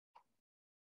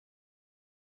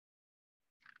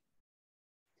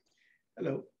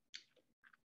Hello.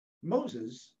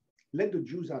 Moses led the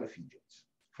Jews out of Egypt,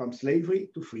 from slavery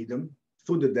to freedom,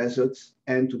 through the deserts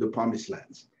and to the promised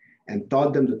lands, and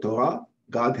taught them the Torah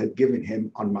God had given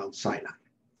him on Mount Sinai.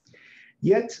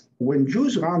 Yet, when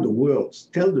Jews around the world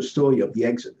tell the story of the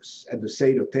Exodus at the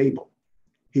seder table,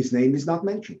 his name is not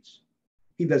mentioned.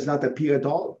 He does not appear at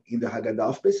all in the Haggadah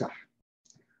of Pessah.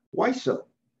 Why so?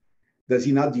 Does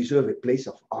he not deserve a place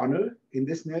of honor in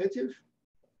this narrative?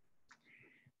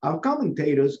 Our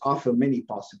commentators offer many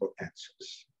possible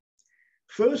answers.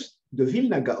 First, the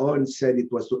Vilna Gaon said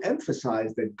it was to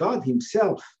emphasize that God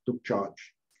himself took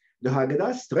charge. The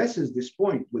Haggadah stresses this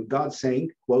point with God saying,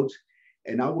 quote,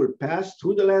 "And I will pass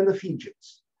through the land of Egypt.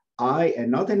 I am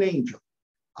not an angel.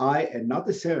 I am not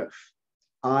a seraph.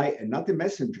 I am not a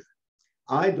messenger.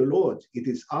 I, the Lord, it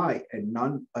is I and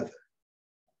none other."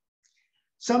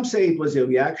 Some say it was a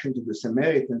reaction to the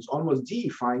Samaritans almost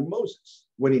deifying Moses,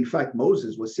 when in fact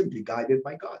Moses was simply guided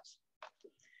by God.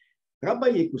 Rabbi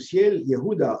Yekusiel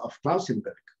Yehuda of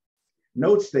Klausenberg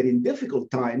notes that in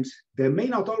difficult times, there may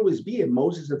not always be a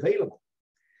Moses available,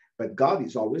 but God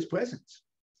is always present.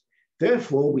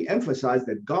 Therefore, we emphasize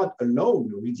that God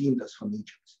alone redeemed us from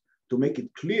Egypt, to make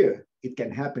it clear it can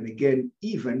happen again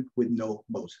even with no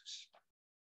Moses.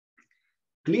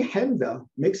 Kli Hemda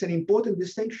makes an important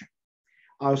distinction.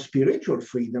 Our spiritual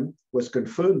freedom was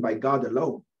confirmed by God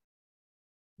alone,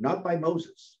 not by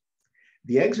Moses.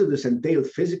 The Exodus entailed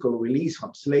physical release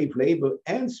from slave labor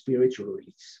and spiritual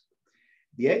release.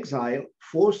 The exile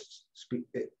forced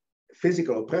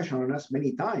physical oppression on us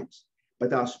many times,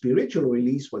 but our spiritual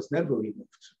release was never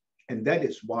removed. And that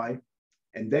is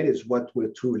what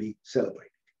we're truly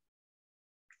celebrating.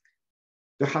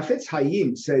 The Hafetz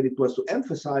Haim said it was to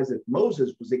emphasize that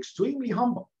Moses was extremely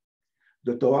humble.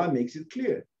 The Torah makes it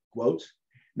clear, quote,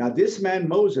 "Now this man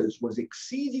Moses was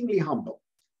exceedingly humble,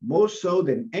 more so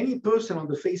than any person on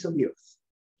the face of the earth."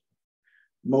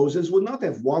 Moses would not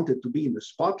have wanted to be in the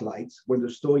spotlight when the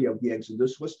story of the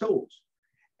Exodus was told.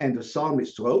 And the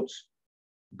psalmist wrote,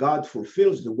 "God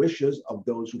fulfills the wishes of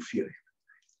those who fear him."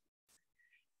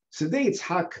 Sedei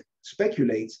Yitzhak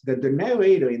speculates that the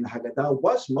narrator in the Haggadah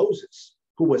was Moses,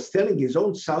 who was telling his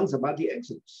own sons about the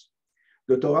Exodus.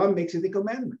 The Torah makes it a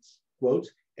commandment, quote,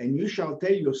 "And you shall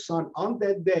tell your son on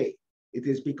that day, it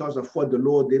is because of what the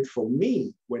Lord did for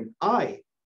me when I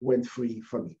went free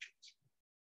from Egypt."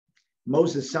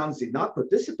 Moses' sons did not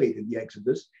participate in the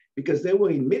Exodus because they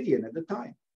were in Midian at the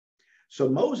time. So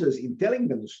Moses, in telling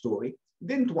them the story,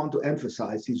 didn't want to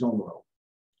emphasize his own role.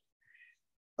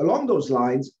 Along those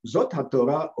lines, Zot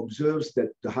HaTorah observes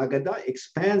that the Haggadah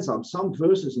expands on some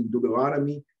verses in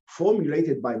Deuteronomy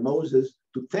formulated by Moses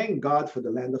to thank God for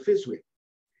the land of Israel.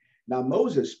 Now,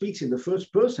 Moses speaks in the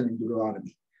first person in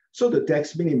Deuteronomy, so the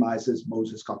text minimizes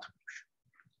Moses' contribution.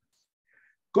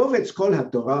 Kovetz Kol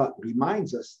HaTorah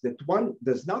reminds us that one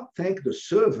does not thank the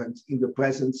servant in the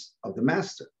presence of the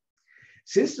master.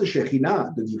 Since the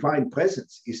Shekhinah, the divine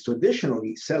presence, is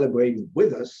traditionally celebrating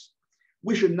with us,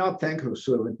 we should not thank her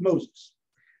servant Moses.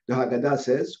 The Haggadah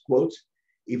says, quote,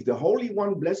 "If the Holy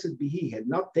One, blessed be he, had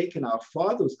not taken our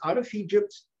fathers out of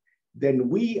Egypt, then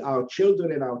we, our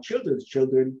children and our children's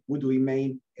children, would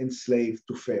remain enslaved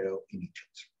to Pharaoh in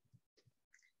Egypt."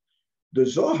 The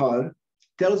Zohar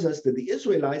tells us that the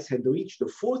Israelites had reached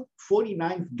the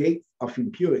 49th gate of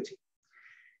impurity.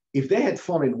 If they had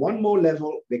fallen one more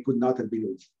level, they could not have been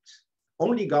redeemed.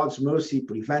 Only God's mercy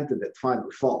prevented that final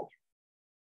fall.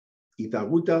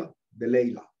 Itaruta de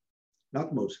Leila,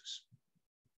 not Moses.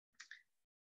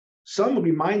 Some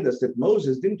remind us that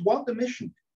Moses didn't want the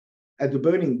mission. At the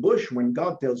burning bush, when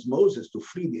God tells Moses to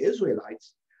flee the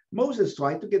Israelites, Moses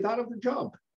tried to get out of the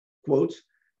job. Quote,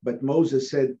 "But Moses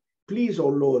said, 'Please, O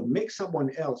Lord, make someone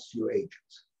else your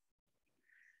agent.'"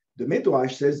 The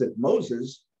Midrash says that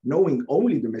Moses, knowing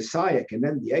only the Messiah can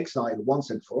end the exile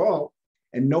once and for all,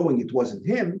 and knowing it wasn't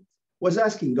him, was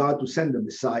asking God to send the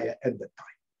Messiah at that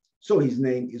time. So his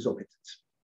name is omitted.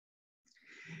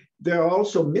 There are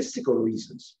also mystical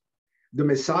reasons. The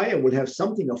Messiah will have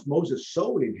something of Moses'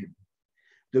 soul in him.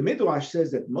 The Midrash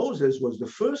says that Moses was the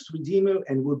first redeemer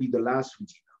and will be the last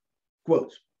redeemer.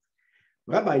 Quote,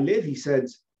 Rabbi Levi said,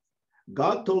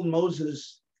 "God told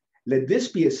Moses, 'Let this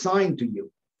be a sign to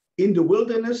you. In the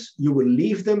wilderness, you will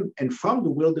leave them, and from the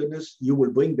wilderness, you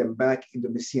will bring them back in the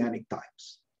Messianic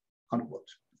times.'"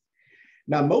 Unquote.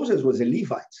 Now, Moses was a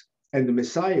Levite, and the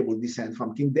Messiah will descend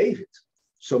from King David.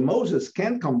 So Moses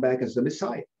can't come back as the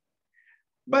Messiah.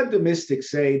 But the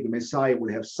mystics say the Messiah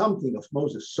will have something of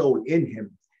Moses' soul in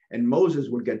him, and Moses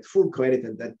will get full credit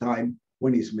at that time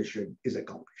when his mission is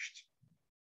accomplished.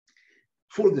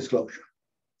 Full disclosure.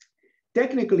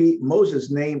 Technically,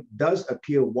 Moses' name does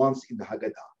appear once in the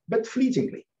Haggadah, but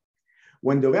fleetingly.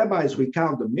 When the rabbis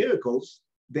recount the miracles,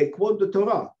 they quote the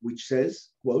Torah, which says,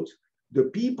 quote, "The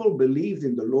people believed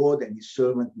in the Lord and his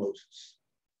servant Moses."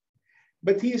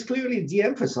 But he is clearly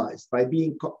de-emphasized by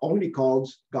being only called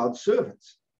God's servant.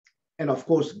 And of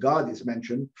course, God is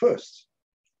mentioned first.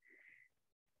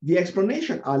 The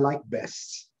explanation I like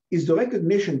best is the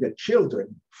recognition that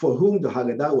children for whom the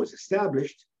Haggadah was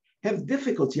established have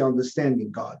difficulty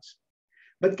understanding God,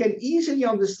 but can easily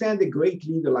understand a great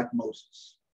leader like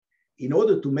Moses. In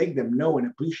order to make them know and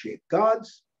appreciate God,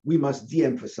 we must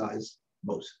de-emphasize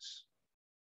Moses.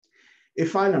 A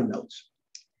final note.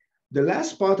 The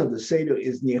last part of the seder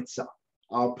is Nirtzah,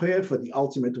 our prayer for the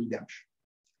ultimate redemption.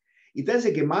 It has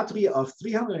a gematria of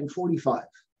 345,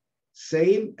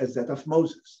 same as that of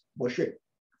Moses, Moshe.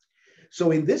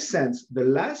 So in this sense, the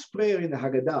last prayer in the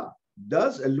Haggadah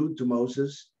does allude to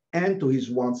Moses and to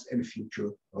his once and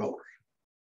future role.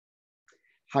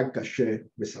 Hag Kasher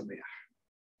v'Sameach.